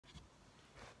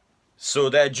So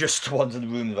they're just the ones in the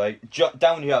room, right?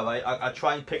 Down here, right? I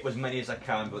try and pick as many as I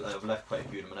can, but I've left quite a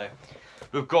few of them now.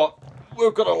 We've got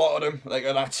a lot of them, like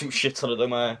an absolute shit ton of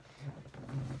them.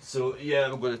 So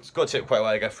yeah, it's got to take quite a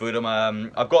while to get through them.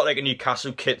 I've got like a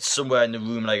Newcastle kit somewhere in the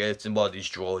room, like it's in one of these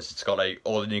drawers. It's got like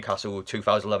all the Newcastle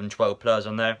 2011-12 players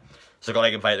on there. So I got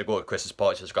like invited to go to Christmas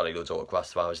party, so it's got like loads of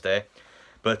autographs while I was there.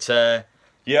 But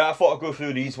yeah, I thought I'd go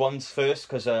through these ones first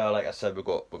because, like I said, we've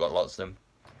got lots of them.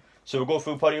 So we'll go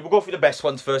through the best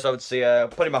ones first. I would say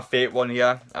probably my favourite one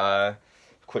here.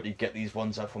 Quickly get these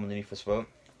ones out from underneath as well.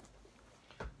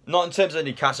 Not in terms of a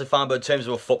Newcastle fan, but in terms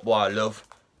of a football I love.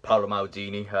 Paolo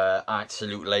Maldini,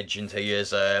 absolute legend he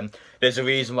is. There's a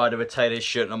reason why they retired his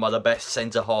shirt, and one of the best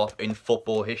centre half in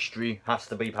football history has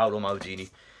to be Paolo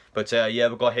Maldini. But yeah,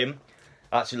 we've got him.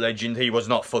 Absolute legend. He was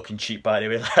not fucking cheap, by the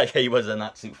way. Like, he was an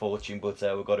absolute fortune, but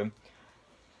we got him.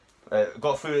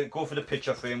 Go through the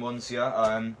picture frame ones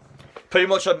here. Pretty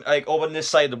much like over on this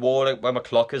side of the wall, like where my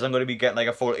clock is, I'm going to be getting like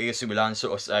a full AC Milan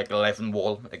sort of like 11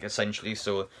 wall, like essentially.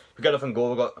 So we got nothing go.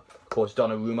 We've got, of course,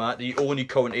 Donnarumma, the only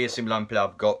current AC Milan player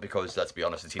I've got, because let's be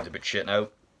honest, the team's a bit shit now.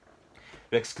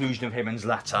 The exclusion of him and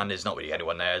Zlatan, there's not really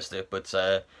anyone there, is there? But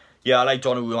yeah, I like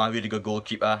Donnarumma, really good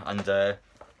goalkeeper, and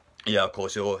yeah, of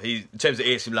course, in terms of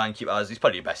AC Milan keepers, he's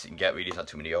probably the best you can get, really. There's not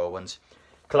too many other ones.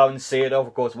 Klavan Seedorf,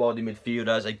 of course, one of the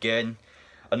midfielders, again,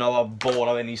 another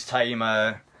baller in his time.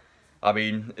 I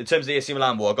mean, in terms of the AC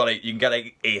Milan ball, you can get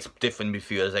like 8 different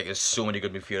midfielders. Like, there's so many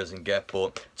good midfielders you can get.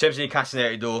 But in terms of Newcastle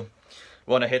United, though,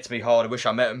 one that hits me hard, I wish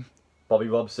I met him. Bobby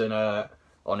Robson,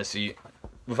 honestly,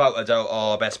 without a doubt,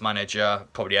 our best manager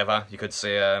probably ever, you could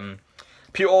say.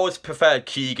 People always preferred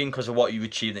Keegan because of what you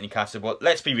achieved at Newcastle. But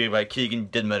let's be real, right? Keegan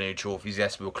didn't win any trophies.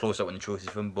 Yes, we were close up winning trophies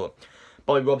for him. But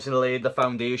Bobby Robson laid the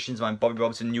foundations, man. Bobby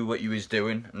Robson knew what he was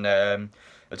doing. And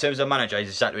in terms of manager, he's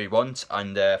exactly what he wants,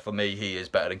 and for me, he is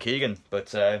better than Keegan. But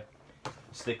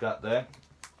stick that there,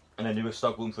 and then we'll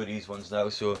start going through these ones now.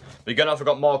 So we're gonna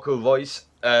forgot Marco Reus.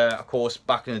 Of course,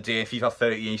 back in the day, FIFA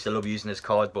 13, he used to love using this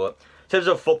card. But in terms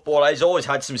of football, he's always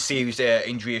had some serious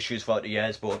injury issues throughout the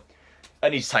years. But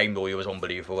in his time, though, he was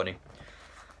unbelievable, wasn't he?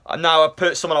 And now I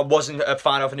put someone I wasn't a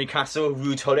fan of in Newcastle,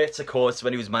 Ruud Gullit, of course,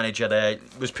 when he was manager there,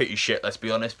 was pretty shit, let's be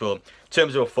honest. But in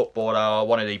terms of a footballer,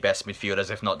 one of the best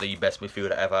midfielders, if not the best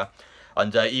midfielder ever.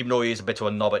 And even though he is a bit of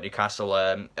a knob at Newcastle,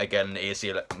 again,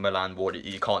 AC Milan wall,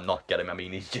 you can't not get him. I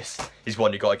mean, he's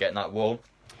one you got to get in that wall.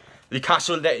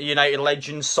 Newcastle United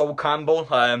legend Sol Campbell,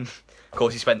 of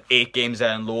course, he spent 8 games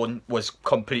there on loan, was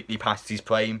completely past his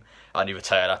prime, and he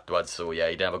retired afterwards. So yeah,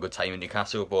 he didn't have a good time in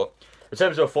Newcastle, but in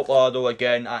terms of football, though,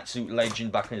 again, absolute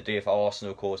legend back in the day for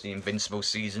Arsenal, of course, the invincible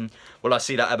season. Will I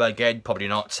see that ever again? Probably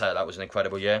not. That was an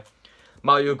incredible year.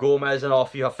 Mario Gomez, an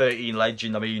FIFA 13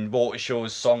 legend. I mean, Water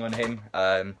Show's song on him.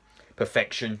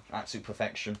 Perfection. Absolute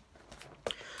perfection.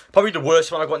 Probably the worst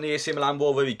one I got in the AC Milan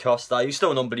ball, Rui Costa. He's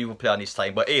still an unbelievable player in his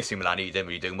time, but AC Milan, he didn't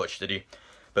really do much, did he?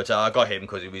 But I got him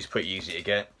because he was pretty easy to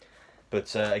get.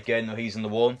 But again, he's in the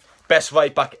wall. Best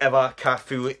right back ever,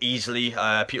 Cafu, easily.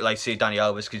 People like to say Dani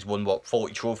Alves because he's won, what,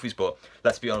 40 trophies, but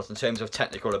let's be honest, in terms of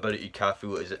technical ability,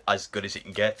 Cafu is as good as he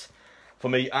can get. For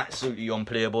me, absolutely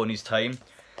unplayable in his time.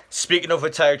 Speaking of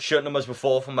retired shirt numbers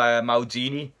before from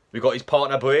Maldini, we've got his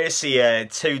partner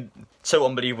Baresi, two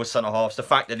unbelievable centre-halves. The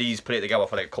fact that he's played together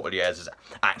for like a couple of years is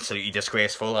absolutely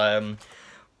disgraceful.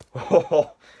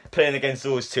 Playing against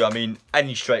those two, I mean,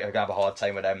 any striker can have a hard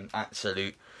time with them.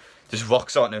 Absolute, just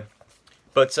rocks, aren't they?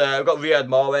 But we've got Riyad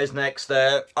Mahrez next.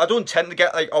 I don't tend to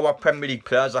get like our Premier League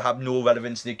players that have no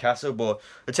relevance to Newcastle, but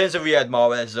in terms of Riyad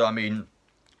Mahrez, I mean,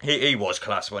 he was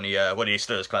class when he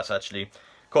still is class actually.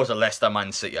 Of course, at Leicester,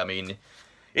 Man City, I mean,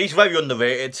 he's very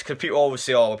underrated because people always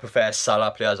say, "Oh, I prefer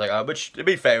Salah players like that," which to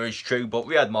be fair is true. But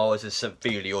Riyad Mahrez is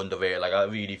severely underrated. Like, I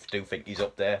really do think he's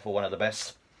up there for one of the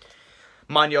best.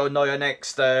 Manuel Neuer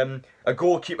next, a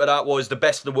goalkeeper that was the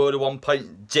best in the world at one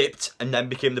point, dipped and then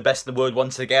became the best in the world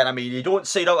once again. I mean, you don't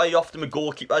see that very often with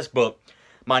goalkeepers, but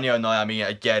Manuel Neuer, I mean,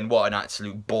 again, what an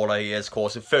absolute baller he is, of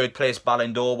course. A 3rd place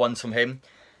Ballon d'Or, one from him.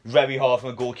 Very hard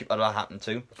from a goalkeeper that happened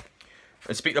to.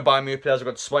 And speaking of Bayern Munich players, I've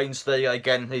got Schweinsteiger,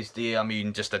 again, he's the, I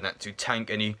mean, just an absolute tank,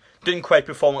 and he didn't quite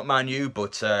perform at Man U,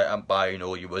 but at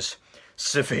Bayern, he was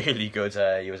severely good.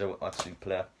 He was an absolute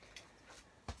player.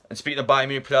 And speaking of Bayern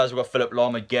Munich players, we've got Philipp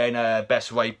Lahm again,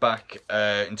 best right back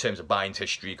in terms of Bayern's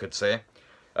history, you could say.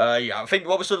 Yeah, I think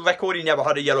what was the record? He never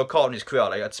had a yellow card in his career.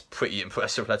 Like, that's pretty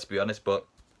impressive, let's be honest. But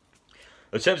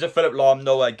in terms of Philipp Lahm,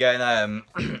 no, again,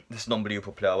 this is an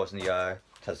unbelievable player, wasn't he? Had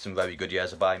some very good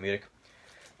years at Bayern Munich.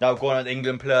 Now going on to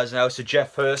England players now. So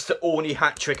Geoff Hurst, the only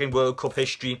hat-trick in World Cup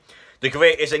history. The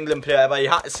greatest England player ever, you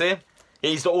had to say.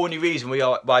 He's the only reason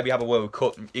why we have a World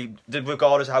Cup.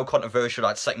 Regardless of how controversial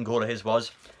that second goal of his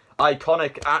was.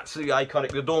 Iconic, absolutely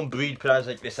iconic. We don't breed players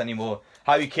like this anymore.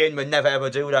 Harry Kane would never ever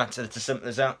do that. It's as simple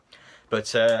as that.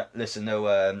 But listen,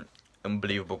 no,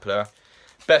 unbelievable player.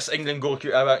 Best England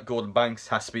goalkeeper ever, Gordon Banks,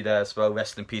 has to be there as well.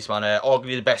 Rest in peace, man.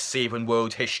 Arguably the best save in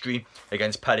world history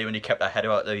against Pelé when he kept that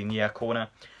header out of the near corner.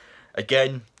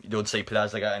 Again, you don't see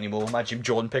players like that anymore. Imagine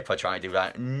Jordan Pickford trying to do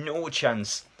that. No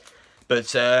chance.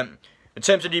 But in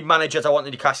terms of the managers I want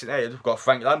to cast in, we've got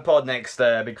Frank Lampard next.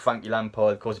 Big Frankie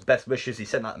Lampard, of course, best wishes. He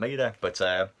sent that to me there. But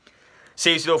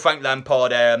seriously though, Frank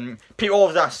Lampard. People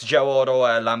always ask Gerrard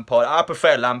or Lampard. I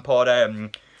prefer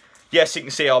Lampard. Yes, you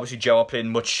can see obviously Gerrard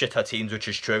playing much shitter teams, which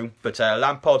is true. But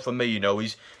Lampard, for me, you know, he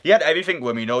had everything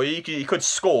with him. You know, he could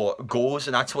score goals,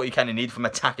 and that's what you kind of need from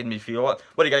attacking midfield.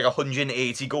 Well, he got like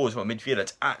 180 goals from a midfield.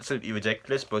 It's absolutely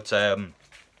ridiculous. But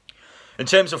in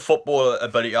terms of football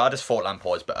ability, I just thought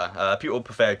Lampard's better. People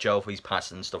prefer Gerrard for his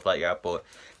passing and stuff like that. But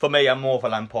for me, I'm more of a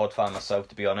Lampard fan myself,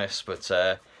 to be honest. But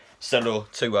still,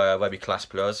 two very class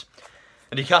players.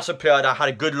 A Newcastle player that had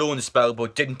a good loan spell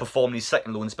but didn't perform in his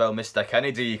second loan spell, Mr.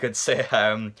 Kennedy, you could say.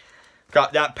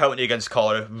 Got that penalty against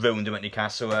Cardiff, ruined him at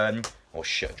Newcastle. Oh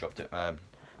shit, I dropped it.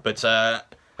 But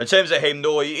in terms of him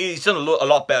though, he's done a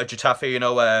lot better at Getafe, you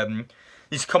know.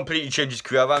 He's completely changed his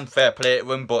career around, fair play to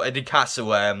him. But at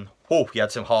Newcastle, he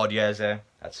had some hard years there,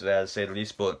 that's to say the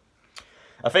least. But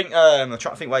I think, I'm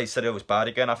trying to think why he said it was bad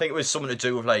again. I think it was something to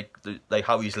do with like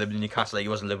how he's living in Newcastle. Like, he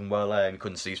wasn't living well there and he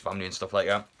couldn't see his family and stuff like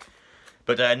that.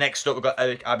 But next up, we've got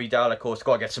Eric Abidal, of course.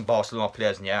 Got to get some Barcelona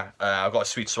players in here. I've got a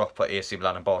sweet swap for AC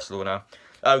Milan and Barcelona.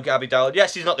 Eric Abidal,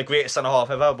 yes, he's not the greatest centre-half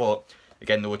ever, but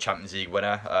again, no Champions League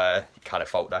winner. You can't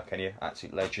fault that, can you?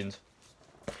 Absolute legend.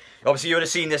 Obviously, you would have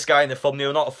seen this guy in the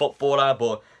thumbnail. Not a footballer,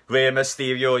 but Rey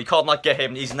Mysterio. You can't not get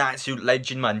him. He's an absolute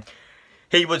legend, man.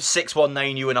 He would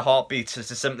 619 you in a heartbeat.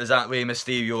 It's as simple as that. Rey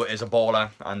Mysterio is a baller.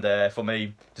 And for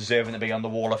me, deserving to be on the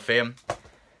Wall of Fame.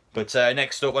 But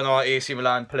next up, our AC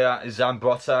Milan player is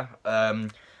Zambrotta.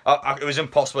 It was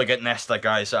impossible to get Nesta,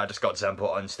 guys, so I just got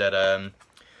Zambrotta instead.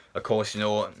 Of course, you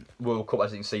know, World Cup,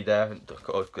 as you can see there,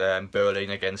 Berlin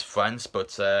against France.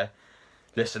 But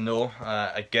listen, though,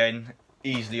 again,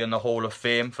 easily in the Hall of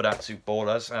Fame for that two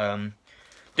ballers.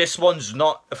 This one's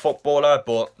not a footballer,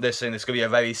 but listen, it's going to be a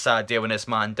very sad day when this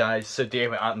man dies. So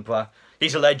David Attenborough,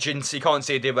 he's a legend. You can't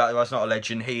say David Attenborough's not a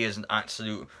legend. He is an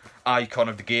absolute icon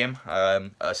of the game.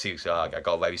 Seriously, I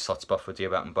got a very soft spot for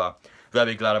David Attenborough.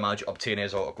 Very glad I managed to obtain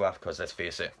his autograph because, let's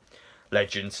face it,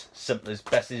 legends, simple as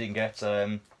best as you can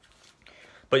get.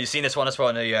 But you've seen this one as well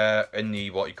in the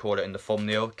what you call it, in the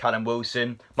thumbnail. Callum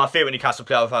Wilson, my favourite Newcastle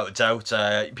player without a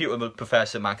doubt. People would prefer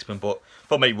St Maximin, but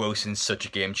for me, Wilson's such a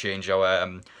game changer.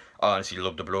 I honestly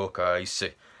love the bloke. I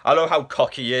love how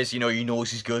cocky he is. You know, he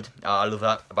knows he's good. I love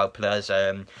that about players.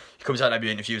 He comes out in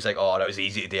every interview, he's like, oh, that was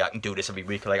easy today, I can do this every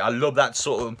week. Like, I love that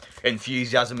sort of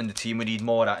enthusiasm in the team. We need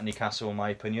more of that in Newcastle, in my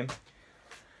opinion.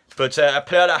 But a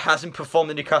player that hasn't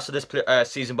performed in Newcastle this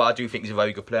season, but I do think he's a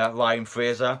very good player, Ryan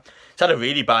Fraser. He's had a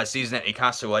really bad season at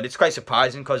Newcastle, and it's quite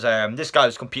surprising because this guy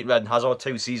was competing with Eden Hazard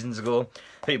 2 seasons ago.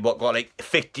 He got like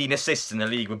 15 assists in the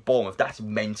league with Bournemouth. That's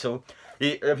mental.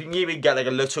 If you can even get like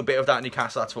a little bit of that in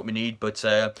Newcastle, that's what we need. But it's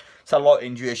had a lot of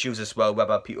injury issues as well.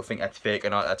 Whether people think that's fake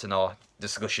or not, that's another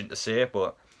discussion to say.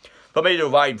 But for me,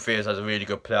 Ryan Fraser is a really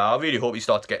good player. I really hope he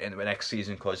starts to get into the next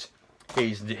season because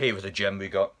he was a gem we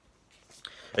got.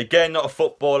 Again, not a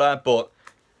footballer, but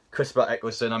Christopher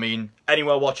Eccleston. I mean,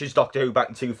 anyone watches Doctor Who back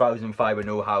in 2005 will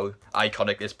know how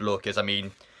iconic this bloke is. I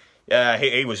mean, yeah,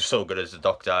 he was so good as the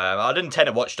Doctor. I didn't tend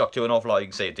to watch Doctor Who an awful lot. You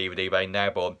can see a DVD behind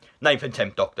there, but 9th and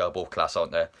 10th Doctor are both class,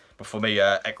 aren't they? But for me,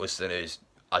 Eccleston is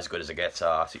as good as it gets.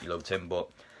 I absolutely loved him, but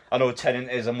I know Tennant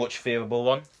is a much favourable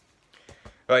one.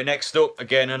 Right, next up,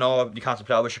 again, I know Newcastle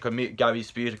player. I wish I could meet Gary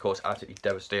Speed. Of course, absolutely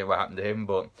devastating what happened to him,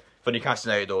 but for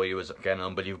Newcastle United, though, he was, again, an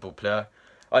unbelievable player.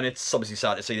 And it's obviously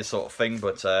sad to see this sort of thing,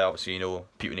 but obviously, you know,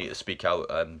 people need to speak out.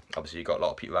 Obviously, you've got a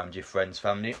lot of people around you, friends,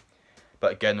 family.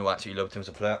 But again, who actually loved him as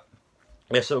a player.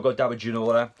 Yeah, so we've got David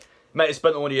Ginola. Might have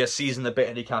spent only a season a bit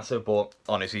in Newcastle, but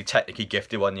honestly, technically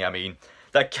gifted one. Yeah, I mean,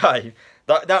 that guy,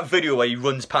 that video where he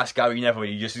runs past Gary Neville,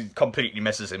 he just completely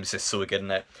misses him. It's just so good,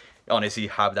 isn't it? Honestly,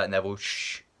 have that Neville,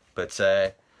 shh. But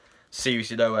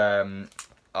seriously though,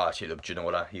 I actually love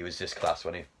Ginola. He was just class,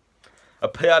 wasn't he? A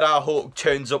player that I hope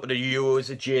turns up at the Euros,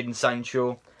 Jadon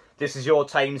Sancho. This is your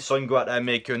time, son, go out there and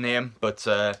make your name. But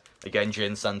again,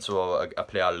 Jadon Sancho, a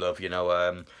player I love, you know.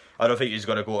 I don't think he's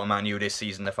going to go to Man U this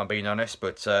season, if I'm being honest.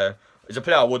 But he's a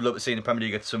player I would love to see in the Premier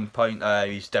League at some point.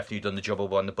 He's definitely done the job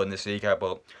over in the Bundesliga.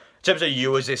 But in terms of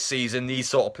Euros this season, these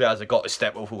sort of players have got to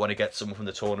step up if we want to get someone from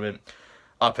the tournament.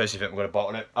 I personally think we're going to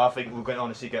bottle it. I think we're going to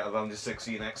honestly get around the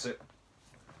 16 exit.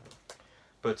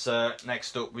 But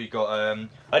next up we got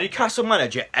a Newcastle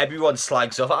manager everyone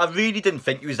slags off. I really didn't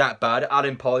think he was that bad,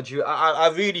 Alan Pardew. I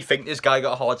really think this guy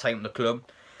got a hard time in the club.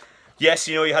 Yes,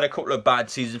 you know, he had a couple of bad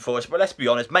seasons for us, but let's be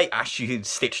honest, Mate Ashley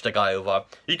stitched the guy over.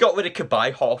 He got rid of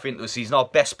Cabaye half into the season, our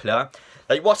best player.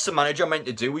 Like, what's the manager meant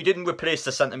to do? We didn't replace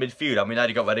the centre midfield. I mean,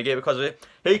 he got relegated because of it.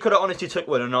 He could have honestly took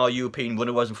one on our European run.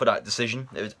 It wasn't for that decision.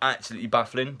 It was absolutely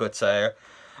baffling, but I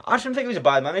didn't think he was a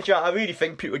bad manager. I really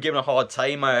think people were giving him a hard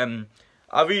time.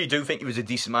 I really do think he was a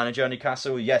decent manager at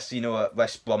Newcastle. Yes, you know, at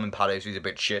West Brom and Palace he was a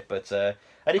bit shit, but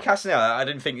at Newcastle, I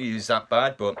didn't think he was that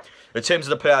bad. But in terms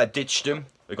of the player, I ditched him.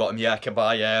 We got him, yeah,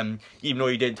 Cabaye. Even though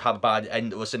he did have a bad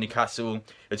end to us in Newcastle,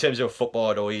 in terms of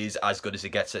football, though, he's as good as he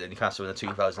gets at Newcastle in the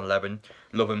 2011.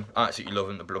 Love him, absolutely love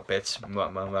him, the blood bits.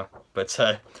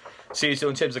 But seriously,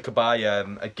 in terms of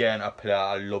Cabaye, again, a player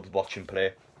I loved watching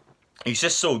play. He's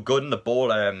just so good in the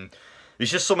ball.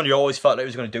 He's just someone you always felt like he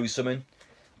was going to do something.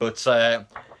 But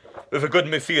with a good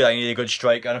midfielder, you need a good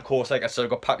striker. And of course, like I said, I've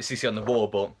got Pape Cissé on the ball,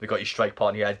 but we've got your strike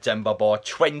partner here, Demba Ba.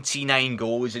 29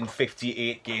 goals in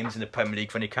 58 games in the Premier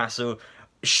League for Newcastle.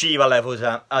 Shearer levels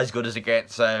are as good as it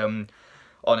gets.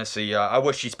 Honestly, I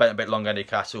wish he spent a bit longer in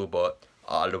Newcastle, but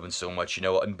I love him so much. You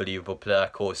know, unbelievable player,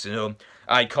 of course. You know,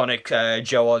 iconic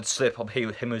Gerrard slip up here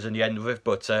with him was in the end of it.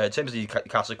 But in terms of the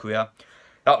Newcastle career,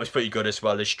 that was pretty good as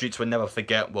well. The streets will never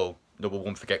forget. Well, no one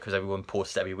won't forget because everyone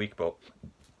posts every week, but.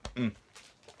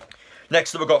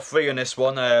 Next up, we've got 3 on this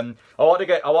one. I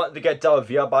wanted to get David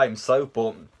Villa by himself,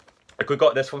 but we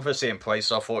got this one for the same price,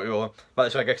 so I thought we might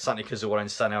as well get Santi Cazorla and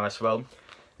Sané as well.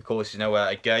 Of course, you know,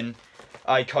 again,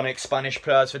 iconic Spanish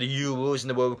players for the Euros and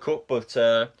the World Cup, but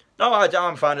no,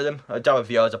 I'm a fan of them. David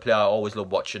Villa is a player I always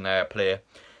love watching play.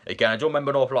 Again, I don't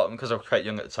remember an awful lot of them because I was quite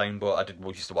young at the time, but I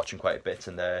used to watch him quite a bit,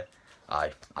 and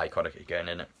iconic again,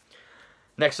 innit?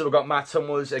 Next up, we've got Mats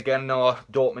Hummels, again, our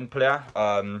Dortmund player.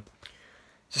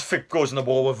 Just goes on the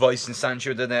wall with Reus and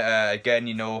Sancho, doesn't it? Again,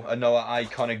 you know, another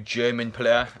iconic German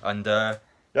player. And yeah,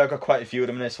 I've got quite a few of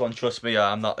them in this one. Trust me,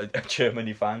 I'm not a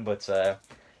Germany fan, but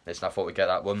listen, I thought we'd get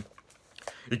that one.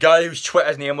 The guy whose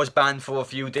Twitter's name was banned for a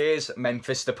few days,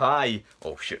 Memphis Depay.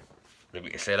 Oh, shit. Maybe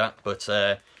we can say that.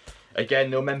 But again,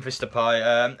 no, Memphis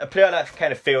Depay. A player that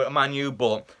kind of failed at Man U,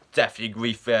 but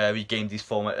definitely regained his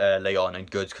form at Lyon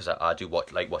and Goods, because I do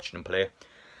like watching him play.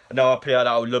 Another player that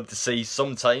I would love to see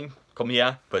sometime come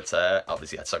here, but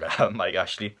obviously that's not going to happen, Mike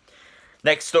Ashley.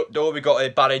 Next up, though, we got a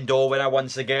Ballon d'Or winner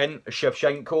once again,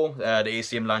 Shevchenko, the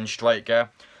AC Milan striker.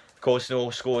 Of course, you know,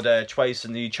 scored twice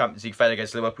in the Champions League final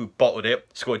against Liverpool, bottled it.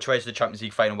 Scored twice in the Champions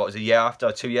League final, what was it, a year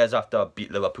after, 2 years after, beat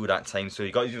Liverpool that time, so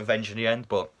he got his revenge in the end,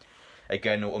 but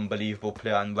again, an unbelievable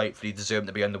player and rightfully deserved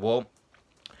to be on the wall.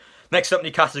 Next up,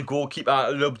 Newcastle goalkeeper, I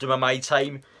loved him at my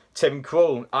time, Tim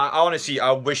Krul. Honestly,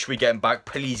 I wish we get him back.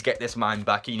 Please get this man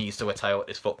back. He needs to retire at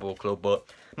this football club, but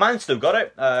man still got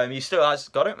it. He still has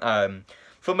got it.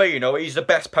 For me, you know, he's the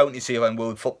best penalty saver in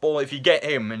world football. If you get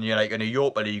him and you're like in a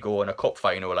Europa League or in a cup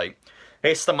final, like,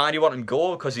 it's the man you want him to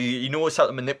go, because he knows how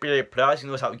to manipulate players. He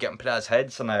knows how to get in players'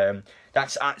 heads, and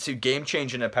that's absolute game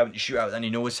changing in a penalty shootout. And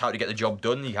he knows how to get the job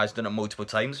done. He has done it multiple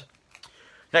times.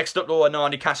 Next up, though, another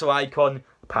Newcastle icon,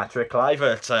 Patrick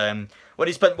Kluivert. Well,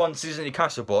 he spent one season in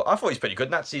Newcastle, but I thought he was pretty good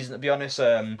in that season, to be honest.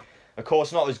 Of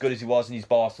course, not as good as he was in his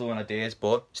Barcelona days,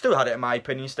 but still had it, in my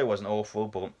opinion. Still wasn't awful,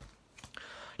 but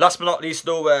last but not least,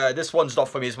 though, this one's not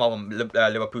for me as my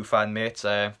Liverpool fan, mate.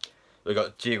 We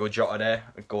got Diego Jota there.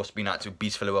 Of course, been absolute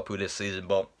beast for Liverpool this season,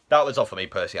 but that was off for me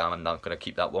personally. I'm not going to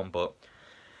keep that one, but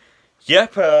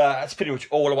yep, that's pretty much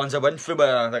all the ones I went through.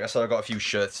 Like I said, I got a few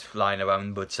shirts lying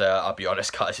around, but I'll be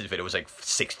honest, guys, this video was like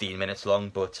 16 minutes long,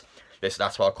 but listen,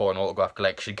 that's what I call an autograph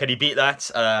collection. Can he beat that?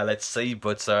 Let's see,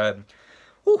 but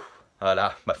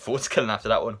my throat's killing after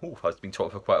that one. I've been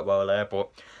talking for quite a while there, but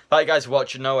thank you guys for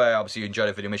watching now. Obviously, you enjoyed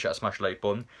the video, make sure to smash the like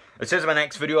button. In terms of my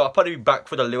next video, I'll probably be back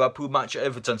for the Liverpool match.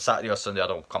 If it's on Saturday or Sunday, I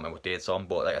don't comment what day it's on,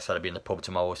 but like I said, I'll be in the pub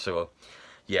tomorrow, so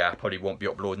yeah, I probably won't be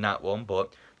uploading that one,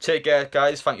 but take care,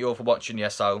 guys. Thank you all for watching.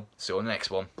 Yes, I'll see you on the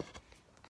next one.